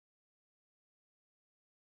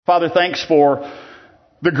Father, thanks for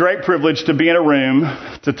the great privilege to be in a room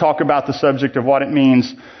to talk about the subject of what it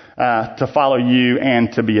means to follow you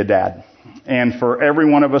and to be a dad. And for every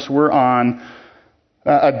one of us, we're on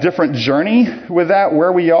a different journey with that,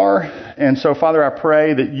 where we are. And so, Father, I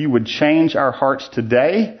pray that you would change our hearts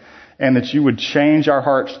today and that you would change our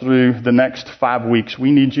hearts through the next 5 weeks.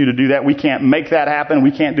 We need you to do that. We can't make that happen.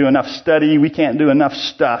 We can't do enough study. We can't do enough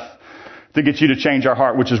stuff to get you to change our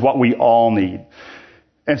heart, which is what we all need.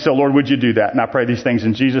 And so, Lord, would you do that? And I pray these things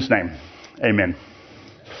in Jesus' name. Amen.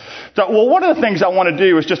 So, one of the things I want to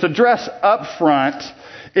do is just address up front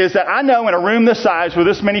is that I know in a room this size with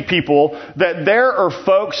this many people that there are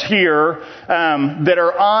folks here that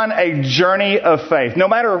are on a journey of faith. No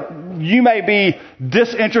matter, you may be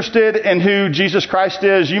disinterested in who Jesus Christ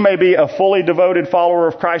is. You may be a fully devoted follower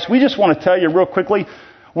of Christ. We just want to tell you real quickly,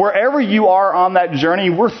 wherever you are on that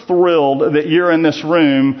journey, we're thrilled that you're in this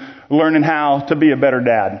room learning how to be a better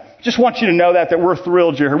dad. Just want you to know that we're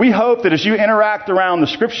thrilled you're here. We hope that as you interact around the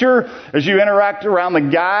scripture, as you interact around the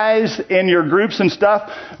guys in your groups and stuff,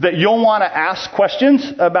 that you'll want to ask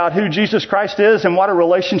questions about who Jesus Christ is and what a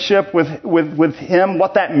relationship with Him,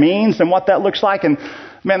 what that means and what that looks like. And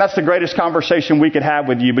man, that's the greatest conversation we could have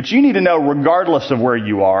with you. But you need to know, regardless of where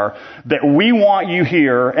you are, that we want you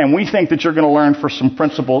here and we think that you're going to learn for some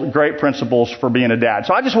great principles for being a dad.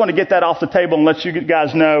 So I just want to get that off the table and let you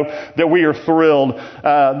guys know that we are thrilled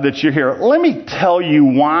that you're here. Let me tell you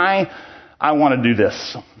why I want to do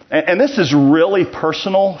this. And this is really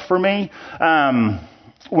personal for me.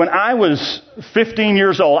 When I was 15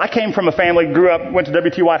 years old, I came from a family, went to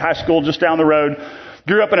W.T. White High School just down the road.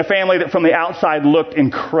 Grew up in a family that from the outside looked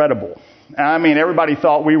incredible. I mean, everybody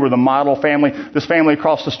thought we were the model family. This family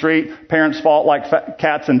across the street, parents fought like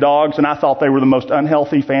cats and dogs, and I thought they were the most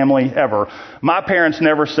unhealthy family ever. My parents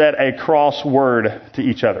never said a cross word to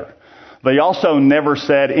each other. They also never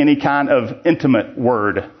said any kind of intimate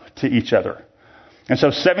word to each other. And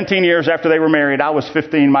so 17 years after they were married, I was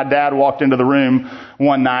 15, my dad walked into the room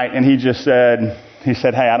one night and he said,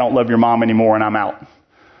 "Hey, I don't love your mom anymore and I'm out."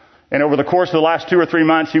 And over the course of the last 2 or 3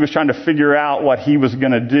 months, he was trying to figure out what he was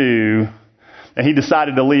going to do. And he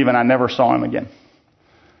decided to leave, and I never saw him again.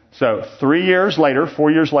 So 4 years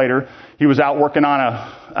later, he was out working on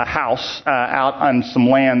a house out on some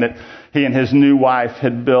land that he and his new wife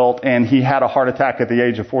had built. And he had a heart attack at the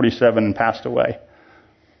age of 47 and passed away.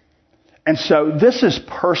 And so this is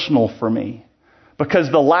personal for me. Because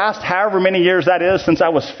the last however many years that is, since I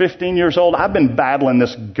was 15 years old, I've been battling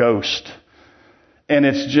this ghost. And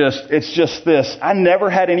it's just this. I never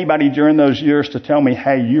had anybody during those years to tell me,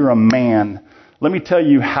 "Hey, you're a man. Let me tell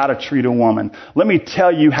you how to treat a woman. Let me tell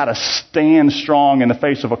you how to stand strong in the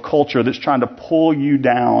face of a culture that's trying to pull you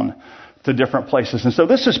down to different places." And so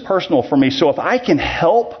this is personal for me. So if I can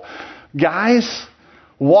help guys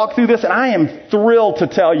walk through this, and I am thrilled to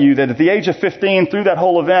tell you that at the age of 15, through that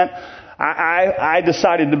whole event, I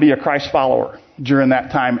decided to be a Christ follower during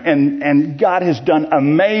that time. And God has done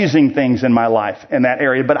amazing things in my life in that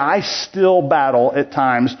area. But I still battle at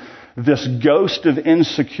times this ghost of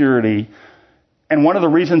insecurity. And one of the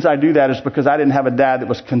reasons I do that is because I didn't have a dad that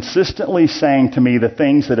was consistently saying to me the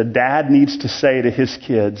things that a dad needs to say to his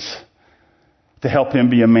kids to help him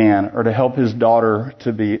be a man or to help his daughter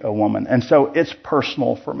to be a woman. And so it's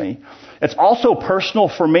personal for me. It's also personal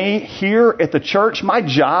for me here at the church. My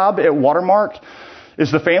job at Watermark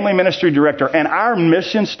is the family ministry director. And our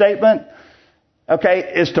mission statement,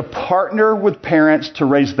 is to partner with parents to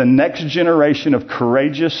raise the next generation of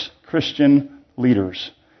courageous Christian leaders.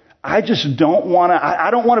 I just don't want to, I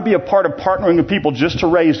don't want to be a part of partnering with people just to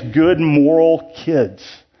raise good moral kids.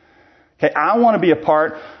 I want to be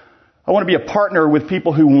a partner with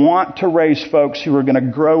people who want to raise folks who are going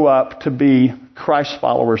to grow up to be Christ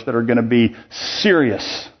followers that are going to be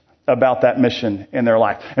serious about that mission in their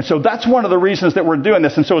life. And so that's one of the reasons that we're doing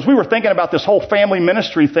this. And so as we were thinking about this whole family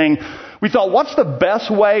ministry thing, we thought, what's the best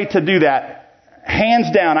way to do that? Hands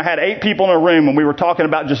down, I had 8 people in a room and we were talking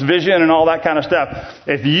about just vision and all that kind of stuff.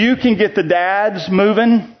 If you can get the dads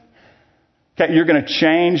moving, you're going to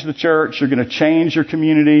change the church. You're going to change your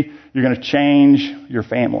community. You're going to change your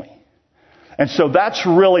family. And so that's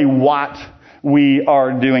really what we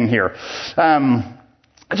are doing here.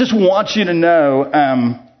 I just want you to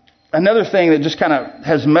know, another thing that just kind of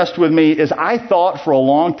has messed with me is I thought for a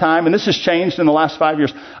long time, and this has changed in the last 5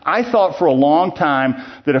 years, I thought for a long time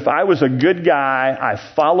that if I was a good guy, I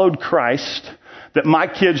followed Christ, that my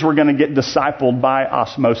kids were going to get discipled by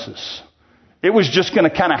osmosis. It was just going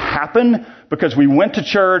to kind of happen because we went to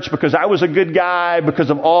church, because I was a good guy, because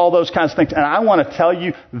of all those kinds of things. And I want to tell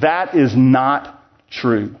you that is not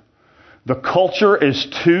true. The culture is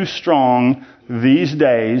too strong these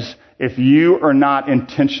days if you are not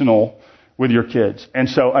intentional with your kids. And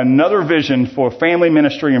so another vision for family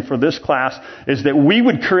ministry and for this class is that we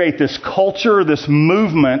would create this culture, this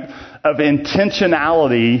movement of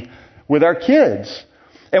intentionality with our kids.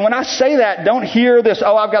 And when I say that, don't hear this,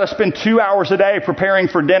 I've got to spend 2 hours a day preparing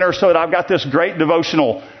for dinner so that I've got this great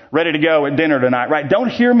devotional ready to go at dinner tonight, right? Don't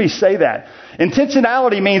hear me say that.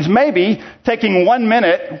 Intentionality means maybe taking 1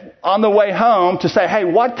 minute on the way home to say, hey,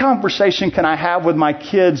 what conversation can I have with my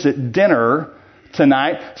kids at dinner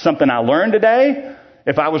tonight? Something I learned today?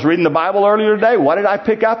 If I was reading the Bible earlier today, what did I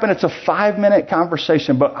pick up? And it's a 5-minute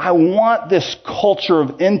conversation. But I want this culture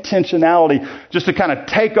of intentionality just to kind of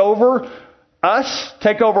take over us,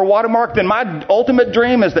 take over Watermark. Then my ultimate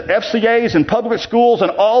dream is that FCAs and public schools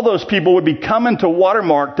and all those people would be coming to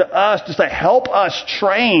Watermark, to us, to say, help us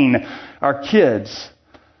train our kids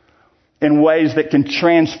in ways that can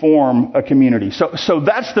transform a community. So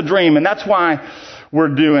that's the dream, and that's why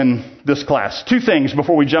we're doing this class. 2 things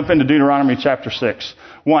before we jump into Deuteronomy chapter 6.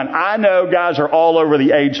 1, I know guys are all over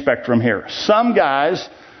the age spectrum here. Some guys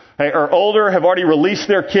are older, have already released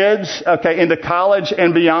their kids, into college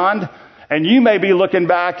and beyond. And you may be looking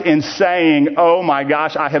back and saying, oh my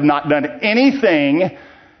gosh, I have not done anything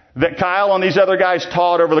that Kyle and these other guys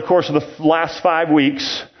taught over the course of the last 5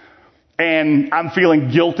 weeks. And I'm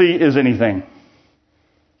feeling guilty as anything.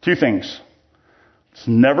 2 things. It's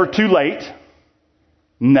never too late.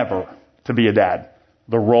 Never to be a dad.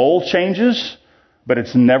 The role changes, but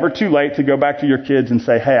it's never too late to go back to your kids and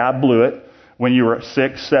say, hey, I blew it when you were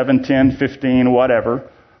 6, 7, 10, 15, whatever.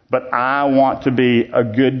 But I want to be a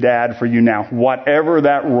good dad for you now. Whatever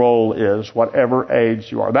that role is, whatever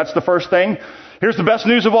age you are. That's the first thing. Here's the best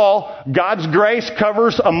news of all. God's grace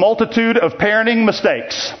covers a multitude of parenting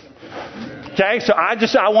mistakes. Okay, so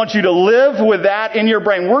I want you to live with that in your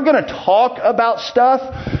brain. We're going to talk about stuff,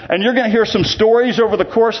 and you're going to hear some stories over the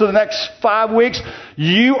course of the next 5 weeks.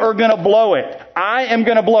 You are going to blow it. I am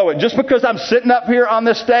going to blow it. Just because I'm sitting up here on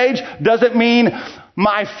this stage doesn't mean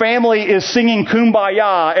my family is singing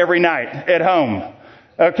Kumbaya every night at home.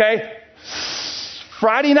 Okay?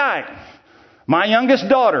 Friday night, my youngest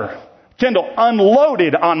daughter, Kendall,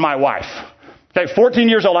 unloaded on my wife. Okay, 14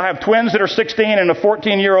 years old. I have twins that are 16 and a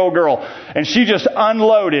 14-year-old girl. And she just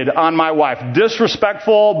unloaded on my wife.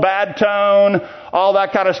 Disrespectful, bad tone, all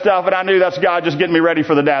that kind of stuff. And I knew that's God just getting me ready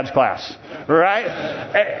for the dad's class. Right?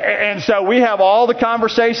 And so we have all the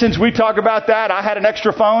conversations. We talk about that. I had an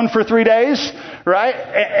extra phone for 3 days. Right?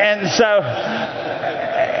 And so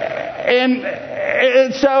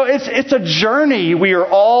it's a journey we are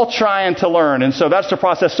all trying to learn. And so that's the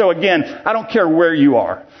process. So again, I don't care where you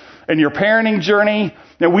are in your parenting journey.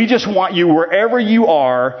 And we just want you, wherever you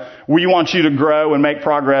are, we want you to grow and make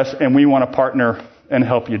progress, and we want to partner and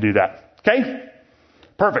help you do that. Okay?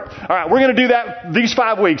 Perfect. All right, we're going to do that these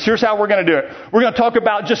 5 weeks. Here's how we're going to do it. We're going to talk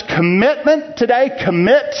about just commitment today.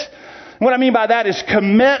 Commit. What I mean by that is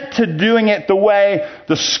commit to doing it the way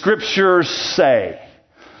the Scriptures say.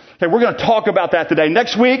 Okay, we're going to talk about that today.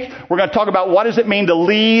 Next week, we're going to talk about what does it mean to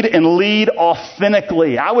lead and lead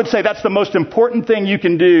authentically. I would say that's the most important thing you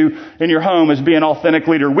can do in your home is be an authentic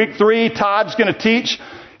leader. Week 3, Todd's going to teach.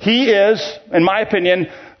 He is, in my opinion,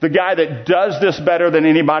 the guy that does this better than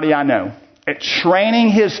anybody I know. At training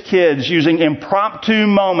his kids using impromptu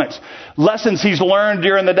moments, lessons he's learned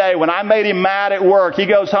during the day. When I made him mad at work, he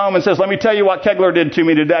goes home and says, let me tell you what Kegler did to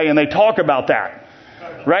me today. And they talk about that.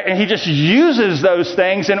 Right? And he just uses those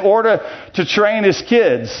things in order to train his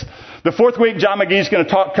kids. The 4th week, John McGee's going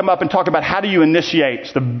to come up and talk about how do you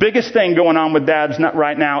initiate. The biggest thing going on with dads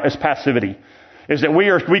right now is passivity. Is that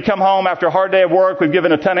we come home after a hard day of work, we've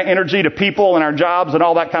given a ton of energy to people and our jobs and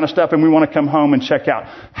all that kind of stuff, and we want to come home and check out.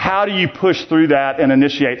 How do you push through that and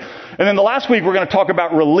initiate? And then the last week, we're going to talk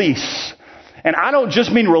about release. And I don't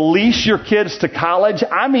just mean release your kids to college.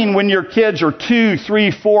 I mean when your kids are 2,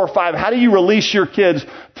 3, 4, 5, how do you release your kids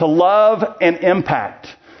to love and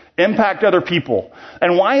impact other people?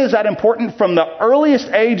 And why is that important? From the earliest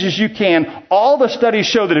ages you can, all the studies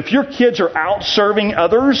show that if your kids are out serving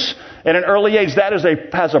others at an early age, that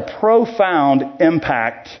has a profound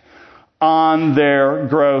impact on their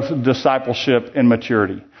growth, discipleship, and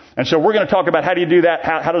maturity. And so we're going to talk about how do you do that?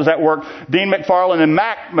 How does that work? Dean McFarland and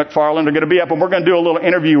Mac McFarland are going to be up, and we're going to do a little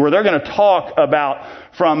interview where they're going to talk about,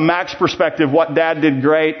 from Mac's perspective, what Dad did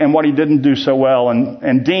great and what he didn't do so well.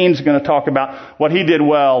 And Dean's going to talk about what he did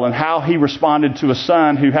well and how he responded to a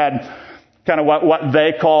son who had kind of what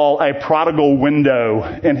they call a prodigal window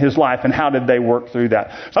in his life, and how did they work through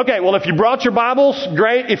that. Okay, well, if you brought your Bibles,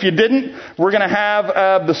 great. If you didn't, we're going to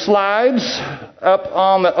have the slides up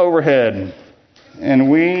on the overhead.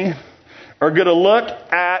 And we are going to look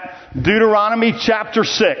at Deuteronomy chapter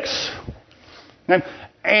 6. And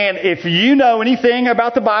if you know anything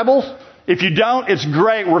about the Bible, if you don't, it's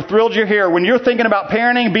great. We're thrilled you're here. When you're thinking about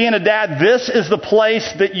parenting, being a dad, this is the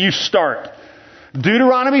place that you start.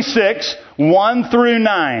 Deuteronomy 6, 1 through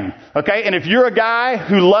 9. Okay? And if you're a guy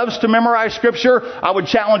who loves to memorize Scripture, I would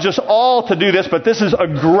challenge us all to do this, but this is a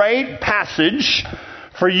great passage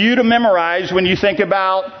for you to memorize when you think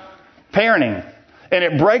about parenting. And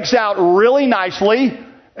it breaks out really nicely.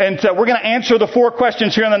 And so we're going to answer the 4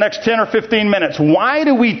 questions here in the next 10 or 15 minutes. Why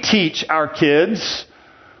do we teach our kids?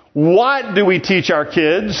 What do we teach our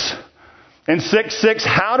kids? In 6:6,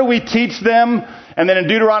 how do we teach them? And then in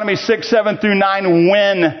Deuteronomy 6, 7 through 9,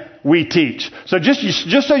 when we teach. So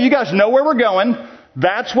just so you guys know where we're going,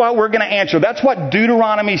 that's what we're going to answer. That's what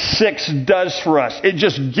Deuteronomy 6 does for us. It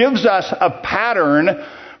just gives us a pattern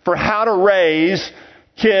for how to raise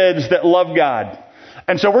kids that love God.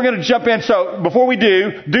 And so we're going to jump in. So before we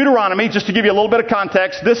do, Deuteronomy, just to give you a little bit of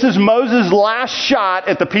context, this is Moses' last shot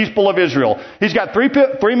at the people of Israel. He's got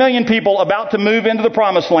 3 million people about to move into the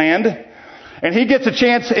promised land. And he gets a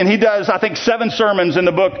chance, and he does, I think, 7 sermons in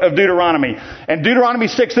the book of Deuteronomy. And Deuteronomy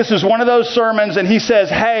 6, this is one of those sermons, and he says,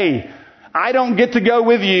 hey, I don't get to go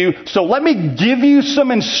with you, so let me give you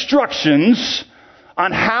some instructions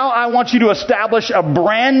on how I want you to establish a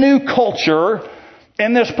brand new culture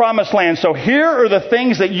in this promised land. So here are the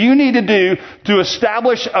things that you need to do to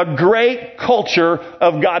establish a great culture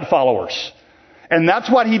of God followers. And that's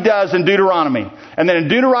what he does in Deuteronomy. And then in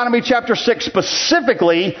Deuteronomy chapter 6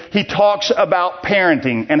 specifically, he talks about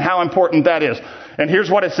parenting and how important that is. And here's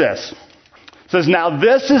what it says. It says, now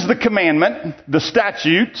this is the commandment, the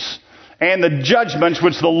statutes, and the judgments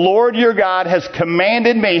which the Lord your God has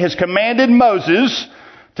commanded me, has commanded Moses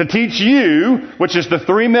to teach you, which is the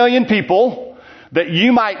 3 million people, that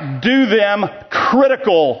you might do them.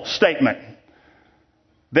 Critical statement.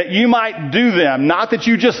 That you might do them. Not that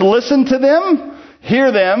you just listen to them,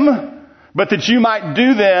 hear them, but that you might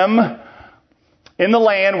do them in the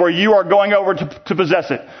land where you are going over to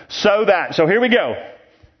possess it. So here we go.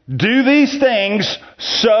 Do these things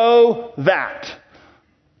so that.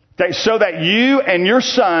 Okay, so that you and your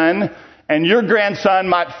son and your grandson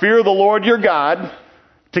might fear the Lord your God,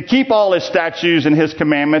 to keep all his statutes and his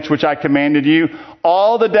commandments, which I commanded you,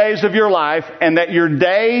 all the days of your life, and that your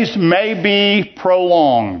days may be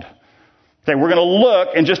prolonged. Okay, we're going to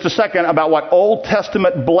look in just a second about what Old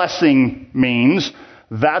Testament blessing means.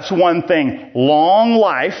 That's one thing. Long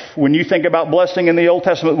life, when you think about blessing in the Old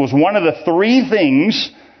Testament, was one of the 3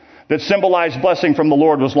 things that symbolized blessing from the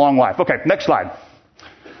Lord was long life. Okay, next slide.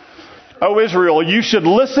 O Israel, you should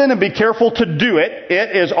listen and be careful to do it.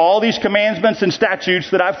 It is all these commandments and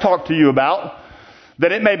statutes that I've talked to you about,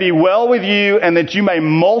 that it may be well with you and that you may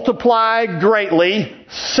multiply greatly.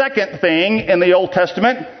 Second thing in the Old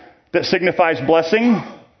Testament that signifies blessing.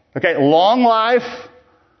 Okay, long life.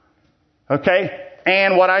 Okay,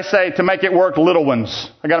 and what I say to make it work, little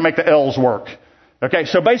ones. I got to make the L's work. Okay,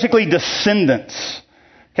 so basically descendants.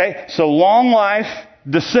 Okay, so long life,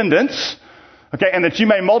 descendants. Okay, and that you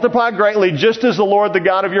may multiply greatly, just as the Lord, the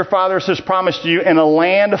God of your fathers, has promised you, in a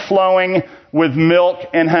land flowing with milk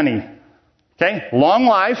and honey. Okay, long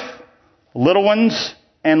life, little ones,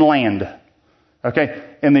 and land. Okay,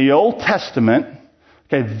 in the Old Testament,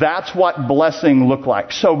 okay, that's what blessing looked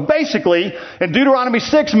like. So basically, in Deuteronomy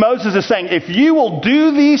 6, Moses is saying, if you will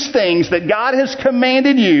do these things that God has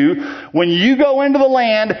commanded you, when you go into the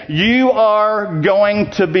land, you are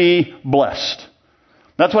going to be blessed.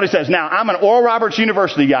 That's what he says. Now, I'm an Oral Roberts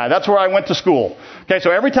University guy. That's where I went to school. Okay,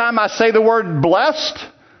 so every time I say the word blessed,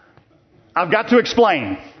 I've got to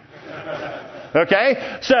explain.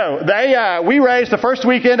 Okay, so we raised, the first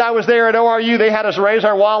weekend I was there at ORU, they had us raise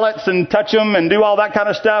our wallets and touch them and do all that kind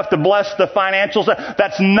of stuff to bless the financial stuff.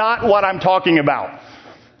 That's not what I'm talking about.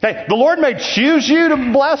 Okay, the Lord may choose you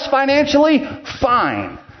to bless financially,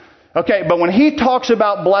 fine. Okay, but when he talks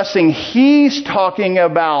about blessing, he's talking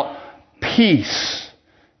about peace.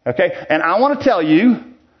 Okay, and I want to tell you,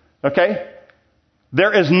 okay,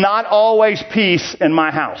 there is not always peace in my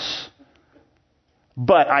house.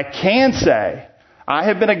 But I can say, I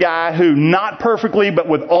have been a guy who, not perfectly, but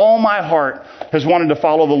with all my heart, has wanted to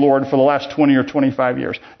follow the Lord for the last 20 or 25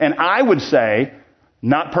 years. And I would say,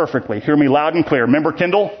 not perfectly. Hear me loud and clear. Remember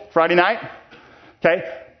Kindle Friday night? Okay.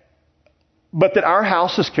 But that our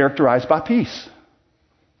house is characterized by peace.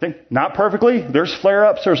 Okay? Not perfectly. There's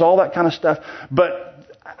flare-ups. There's all that kind of stuff. But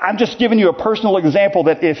I'm just giving you a personal example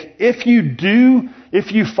that if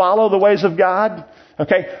you follow the ways of God,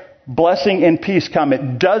 okay, blessing and peace come.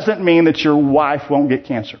 It doesn't mean that your wife won't get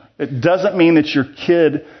cancer. It doesn't mean that your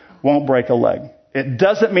kid won't break a leg. It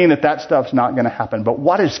doesn't mean that that stuff's not going to happen. But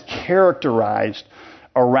what is characterized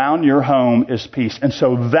around your home is peace. And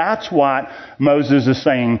so that's what Moses is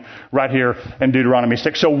saying right here in Deuteronomy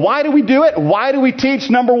 6. So why do we do it? Why do we teach?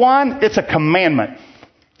 Number one, it's a commandment.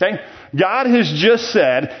 Okay? God has just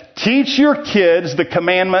said, teach your kids the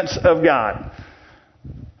commandments of God.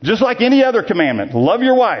 Just like any other commandment. Love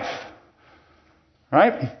your wife.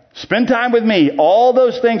 Right? Spend time with me. All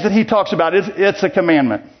those things that he talks about, it's a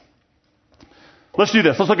commandment. Let's do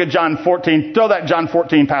this. Let's look at John 14. Throw that John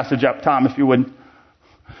 14 passage up, Tom, if you would.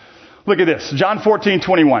 Look at this. John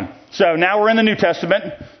 14:21. So now we're in the New Testament.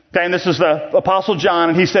 Okay, and this is the Apostle John,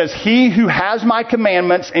 and he says, he who has my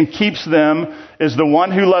commandments and keeps them is the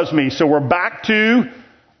one who loves me. So we're back to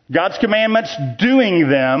God's commandments, doing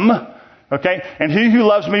them. Okay, and he who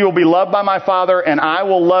loves me will be loved by my Father, and I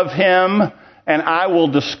will love him, and I will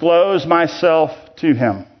disclose myself to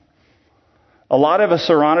him. A lot of us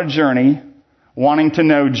are on a journey wanting to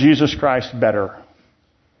know Jesus Christ better.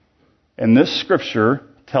 And this scripture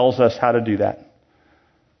tells us how to do that.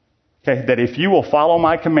 Okay, that if you will follow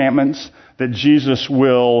my commandments, that Jesus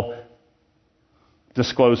will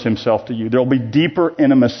disclose himself to you. There will be deeper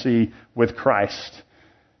intimacy with Christ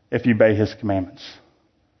if you obey his commandments.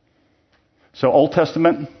 So Old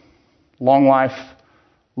Testament, long life,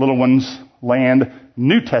 little ones, land.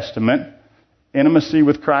 New Testament, intimacy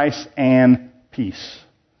with Christ and peace.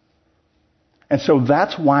 And so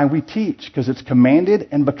that's why we teach, because it's commanded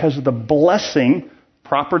and because of the blessing,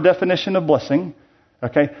 proper definition of blessing,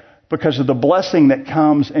 okay, because of the blessing that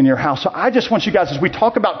comes in your house. So I just want you guys, as we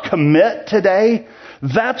talk about commit today,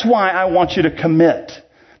 that's why I want you to commit.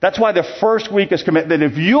 That's why the first week is commit. That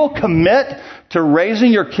if you'll commit to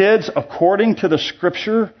raising your kids according to the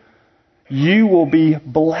scripture, you will be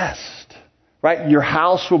blessed. Right? Your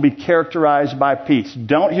house will be characterized by peace.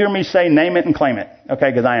 Don't hear me say name it and claim it.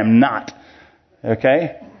 Okay? Because I am not.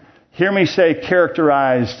 Okay? Hear me say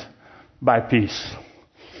characterized by peace.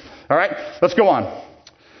 All right? Let's go on.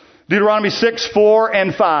 Deuteronomy 6, 4,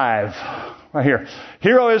 and 5. Right here.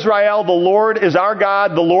 Hear, O Israel, the Lord is our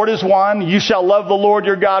God. The Lord is one. You shall love the Lord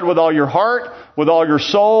your God with all your heart, with all your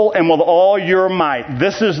soul, and with all your might.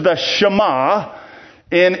 This is the Shema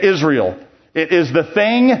in Israel. It is the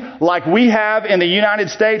thing like we have in the United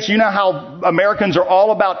States. You know how Americans are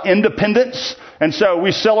all about independence? And so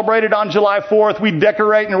we celebrate it on July 4th. We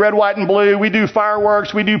decorate in red, white, and blue. We do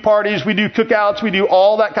fireworks. We do parties. We do cookouts. We do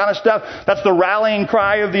all that kind of stuff. That's the rallying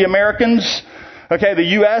cry of the Americans. Okay, the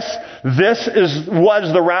U.S.,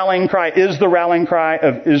 was the rallying cry, is the rallying cry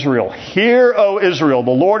of Israel. Hear, O Israel,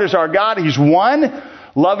 the Lord is our God. He's one.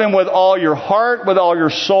 Love him with all your heart, with all your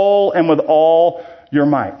soul, and with all your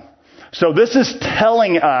might. So this is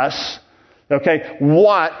telling us, okay,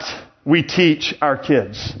 what we teach our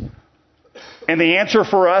kids. And the answer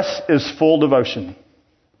for us is full devotion.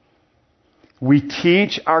 We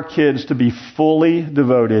teach our kids to be fully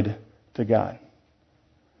devoted to God.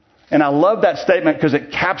 And I love that statement because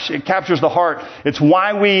it captures the heart. It's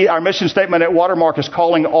why our mission statement at Watermark is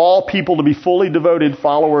calling all people to be fully devoted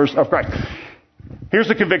followers of Christ. Here's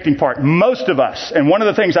the convicting part. Most of us, and one of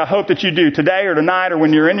the things I hope that you do today or tonight or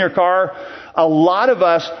when you're in your car, a lot of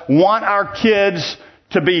us want our kids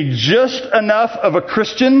to be just enough of a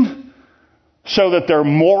Christian so that they're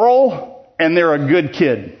moral and they're a good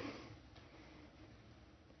kid.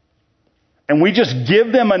 And we just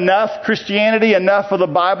give them enough Christianity, enough of the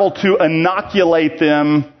Bible to inoculate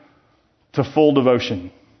them to full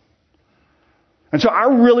devotion. And so I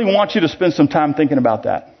really want you to spend some time thinking about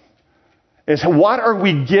that. Is what are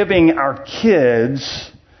we giving our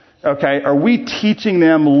kids? Okay, are we teaching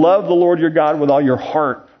them love the Lord your God with all your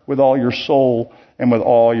heart, with all your soul, and with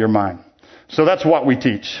all your mind? So that's what we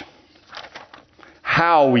teach.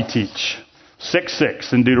 How we teach.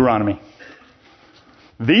 6:6 in Deuteronomy.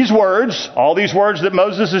 These words, all these words that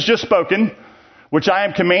Moses has just spoken, which I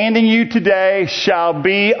am commanding you today, shall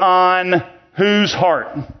be on whose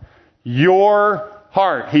heart? Your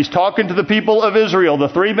heart. He's talking to the people of Israel, the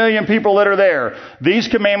 3 million people that are there. These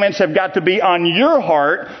commandments have got to be on your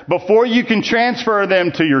heart before you can transfer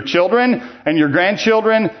them to your children and your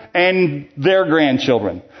grandchildren and their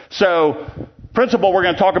grandchildren. So, principle we're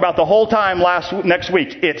going to talk about the whole time next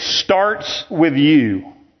week. It starts with you.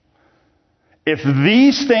 If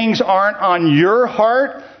these things aren't on your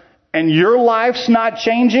heart and your life's not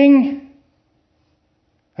changing,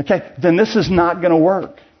 okay, then this is not going to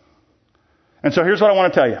work. And so here's what I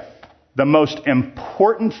want to tell you. The most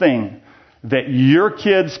important thing that your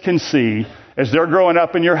kids can see as they're growing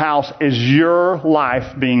up in your house is your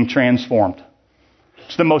life being transformed.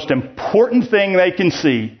 It's the most important thing they can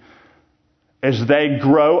see as they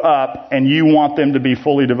grow up and you want them to be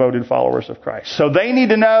fully devoted followers of Christ. So they need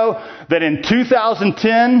to know that in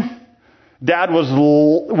 2010, in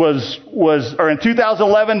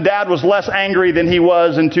 2011, Dad was less angry than he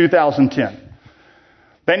was in 2010.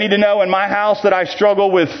 They need to know in my house that I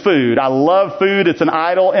struggle with food. I love food. It's an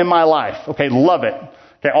idol in my life. Okay, love it.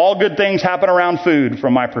 Okay, all good things happen around food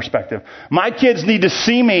from my perspective. My kids need to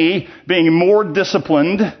see me being more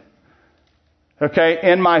disciplined, okay,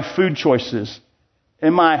 in my food choices,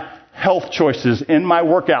 in my health choices, in my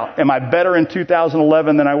workout. Am I better in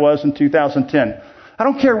 2011 than I was in 2010? I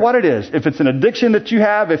don't care what it is. If it's an addiction that you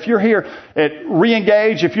have, if you're here at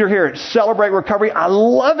Reengage, if you're here at Celebrate Recovery, I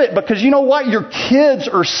love it because you know what? Your kids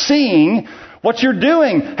are seeing what you're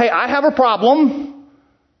doing. Hey, I have a problem.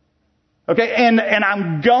 Okay, and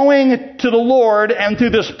I'm going to the Lord and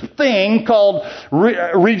through this thing called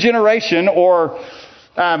regeneration or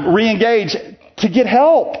Reengage to get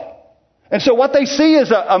help. And so what they see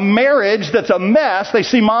is a marriage that's a mess. They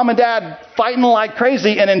see mom and dad fighting like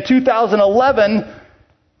crazy. And in 2011,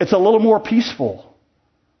 it's a little more peaceful.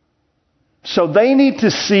 So they need to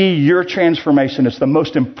see your transformation. It's the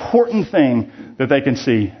most important thing that they can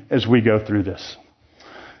see as we go through this.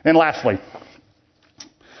 And lastly,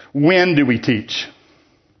 when do we teach?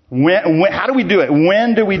 How do we do it?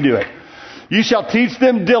 When do we do it? You shall teach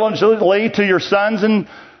them diligently to your sons and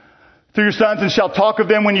shall talk of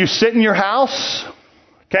them when you sit in your house.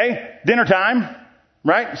 Okay, dinner time,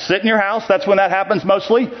 right? Sit in your house. That's when that happens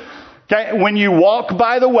mostly. Okay, when you walk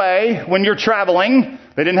by the way, when you're traveling,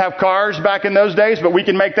 they didn't have cars back in those days, but we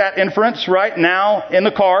can make that inference right now in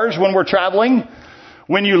the cars when we're traveling.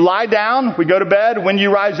 When you lie down, we go to bed. When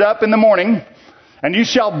you rise up in the morning, and you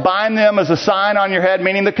shall bind them as a sign on your head,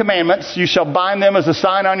 meaning the commandments. You shall bind them as a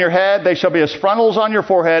sign on your head. They shall be as frontals on your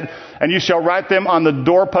forehead, and you shall write them on the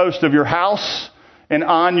doorpost of your house and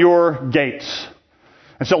on your gates.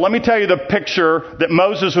 And so let me tell you the picture that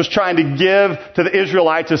Moses was trying to give to the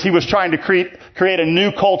Israelites as he was trying to create a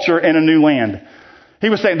new culture in a new land. He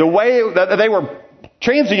was saying the way that they were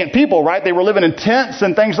transient people, right? They were living in tents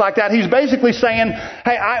and things like that. He's basically saying,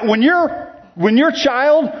 hey, when your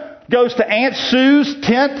child goes to Aunt Sue's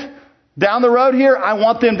tent down the road here, I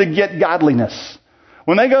want them to get godliness.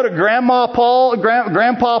 When they go to Grandpa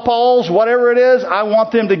Paul's, whatever it is, I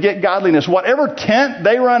want them to get godliness. Whatever tent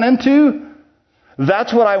they run into,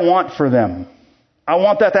 that's what I want for them. I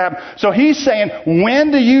want that to happen. So he's saying,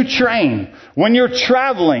 when do you train? When you're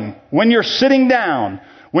traveling, when you're sitting down,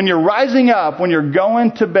 when you're rising up, when you're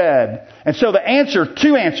going to bed. And so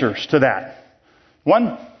two answers to that.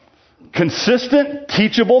 One, consistent,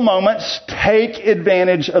 teachable moments. Take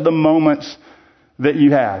advantage of the moments that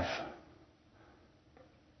you have.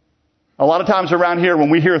 A lot of times around here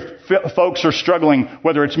when we hear folks are struggling,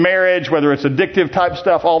 whether it's marriage, whether it's addictive type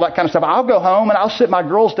stuff, all that kind of stuff, I'll go home and I'll sit my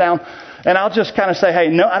girls down and I'll just kind of say, hey,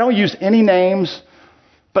 no, I don't use any names,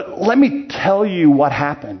 but let me tell you what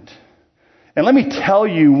happened. And let me tell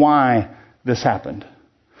you why this happened.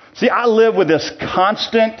 See, I live with this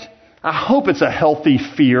constant, I hope it's a healthy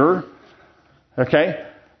fear, okay,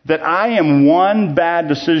 that I am one bad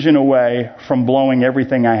decision away from blowing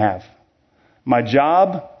everything I have. My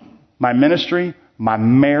job, my ministry, my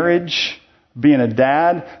marriage, being a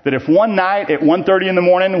dad, that if one night at 1:30 in the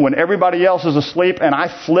morning when everybody else is asleep and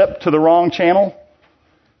I flip to the wrong channel,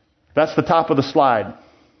 that's the top of the slide.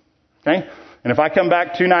 Okay? And if I come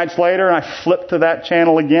back 2 nights later and I flip to that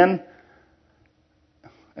channel again,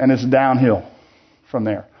 and it's downhill from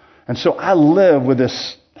there. And so I live with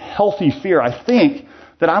this healthy fear. I think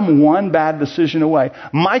that I'm one bad decision away.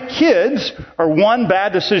 My kids are one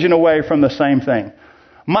bad decision away from the same thing.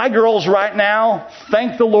 My girls right now,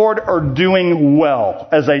 thank the Lord, are doing well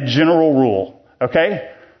as a general rule.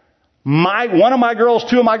 Okay? One of my girls,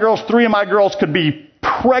 2 of my girls, 3 of my girls could be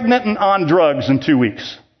pregnant and on drugs in 2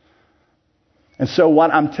 weeks. And so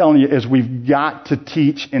what I'm telling you is we've got to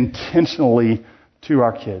teach intentionally to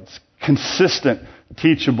our kids. Consistent,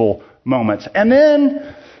 teachable moments. And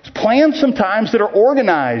then plan some times that are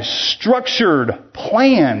organized, structured,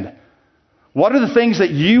 planned. What are the things that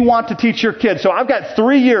you want to teach your kids? So I've got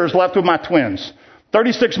 3 years left with my twins,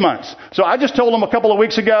 36 months. So I just told them a couple of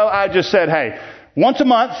weeks ago, I just said, hey, once a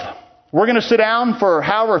month, we're going to sit down for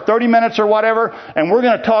however, 30 minutes or whatever, and we're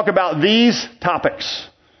going to talk about these topics.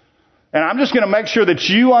 And I'm just going to make sure that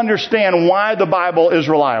you understand why the Bible is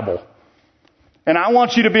reliable. And I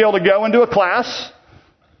want you to be able to go into a class,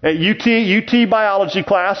 at UT biology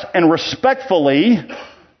class, and respectfully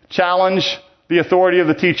challenge the authority of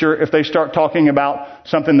the teacher if they start talking about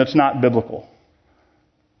something that's not biblical.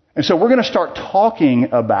 And so we're going to start talking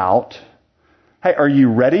about, hey, are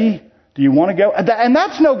you ready? Do you want to go? And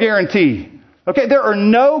that's no guarantee Okay, there are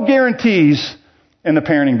no guarantees in the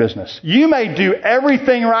parenting business. You may do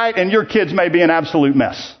everything right and your kids may be an absolute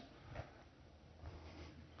mess.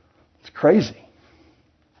 It's crazy.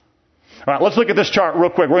 All right, let's look at this chart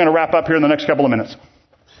real quick. We're going to wrap up here in the next couple of minutes.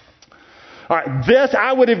 All right, this,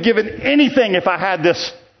 I would have given anything if I had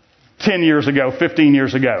this 10 years ago, 15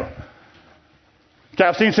 years ago. Okay,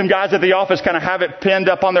 I've seen some guys at the office kind of have it pinned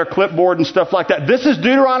up on their clipboard and stuff like that. This is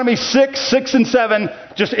Deuteronomy 6, 6, and 7,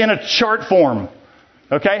 just in a chart form.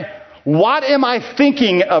 Okay? What am I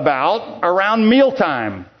thinking about around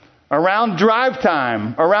mealtime, around drive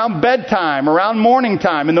time, around bedtime, around morning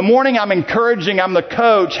time? In the morning, I'm encouraging, I'm the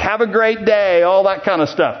coach, have a great day, all that kind of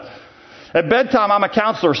stuff. At bedtime, I'm a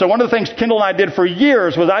counselor. So one of the things Kendall and I did for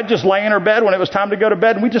years was I'd just lay in her bed when it was time to go to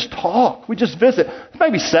bed and we just talk. We just visit.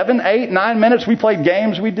 Maybe 7, 8, 9 minutes. We played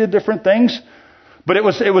games. We did different things. But it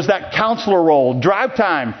was that counselor role. Drive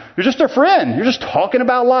time. You're just a friend. You're just talking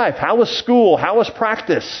about life. How was school? How was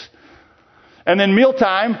practice? And then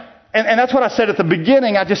mealtime. And that's what I said at the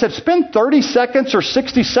beginning. I just said spend 30 seconds or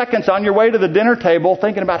 60 seconds on your way to the dinner table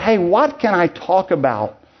thinking about, hey, what can I talk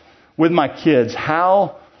about with my kids?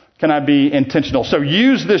 How can I be intentional? So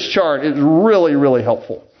use this chart. It's really, really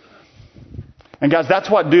helpful. And guys, that's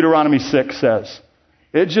what Deuteronomy 6 says.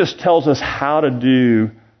 It just tells us how to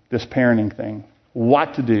do this parenting thing.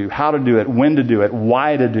 What to do, how to do it, when to do it,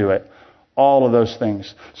 why to do it. All of those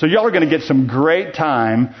things. So y'all are going to get some great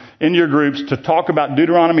time in your groups to talk about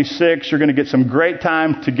Deuteronomy 6. You're going to get some great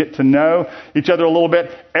time to get to know each other a little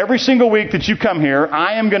bit. Every single week that you come here,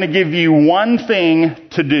 I am going to give you one thing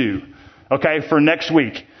to do, okay, for next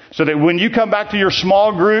week. So that when you come back to your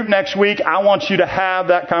small group next week, I want you to have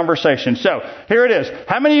that conversation. So, here it is.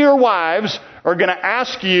 How many of your wives are going to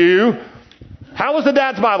ask you, how was the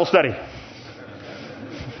dad's Bible study?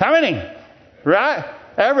 How many? Right?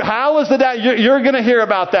 How was the dad? You're going to hear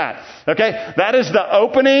about that. Okay? That is the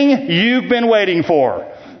opening you've been waiting for.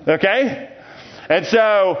 Okay? And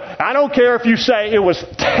so, I don't care if you say it was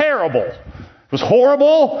terrible. It was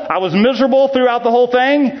horrible. I was miserable throughout the whole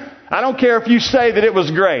thing. I don't care if you say that it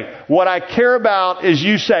was great. What I care about is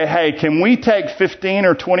you say, hey, can we take 15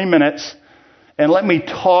 or 20 minutes and let me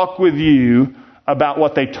talk with you about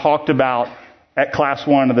what they talked about at class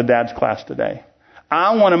 1 of the dad's class today.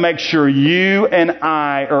 I want to make sure you and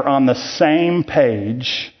I are on the same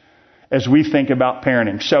page as we think about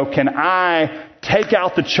parenting. So can I take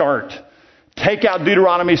out the chart? Take out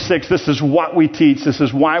Deuteronomy 6. This is what we teach. This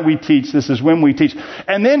is why we teach. This is when we teach.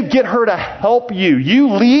 And then get her to help you. You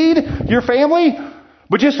lead your family,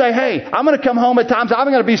 but just say, hey, I'm going to come home at times. I'm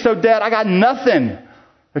going to be so dead. I got nothing.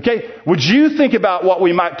 Okay? Would you think about what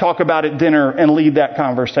we might talk about at dinner and lead that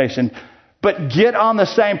conversation? But get on the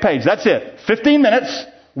same page. That's it. 15 minutes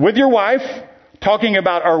with your wife talking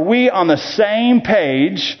about, are we on the same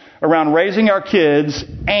page around raising our kids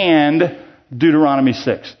and Deuteronomy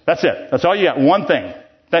 6. That's it. That's all you got. One thing.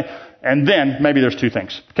 Okay? And then, maybe there's 2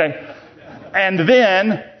 things. Okay? And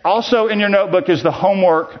then, also in your notebook is the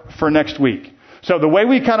homework for next week. So the way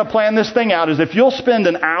we kind of plan this thing out is if you'll spend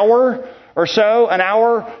an hour or so, an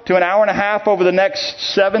hour to an hour and a half over the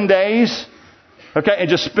next 7 days, okay, and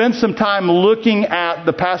just spend some time looking at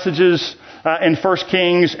the passages in 1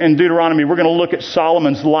 Kings and Deuteronomy. We're going to look at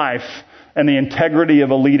Solomon's life and the integrity of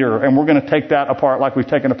a leader. And we're going to take that apart like we've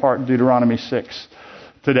taken apart Deuteronomy 6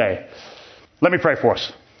 today. Let me pray for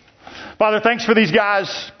us. Father, thanks for these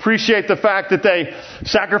guys. Appreciate the fact that they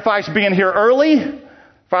sacrificed being here early,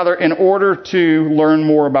 Father, in order to learn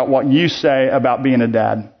more about what you say about being a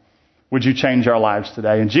dad. Would you change our lives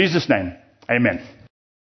today? In Jesus' name, amen.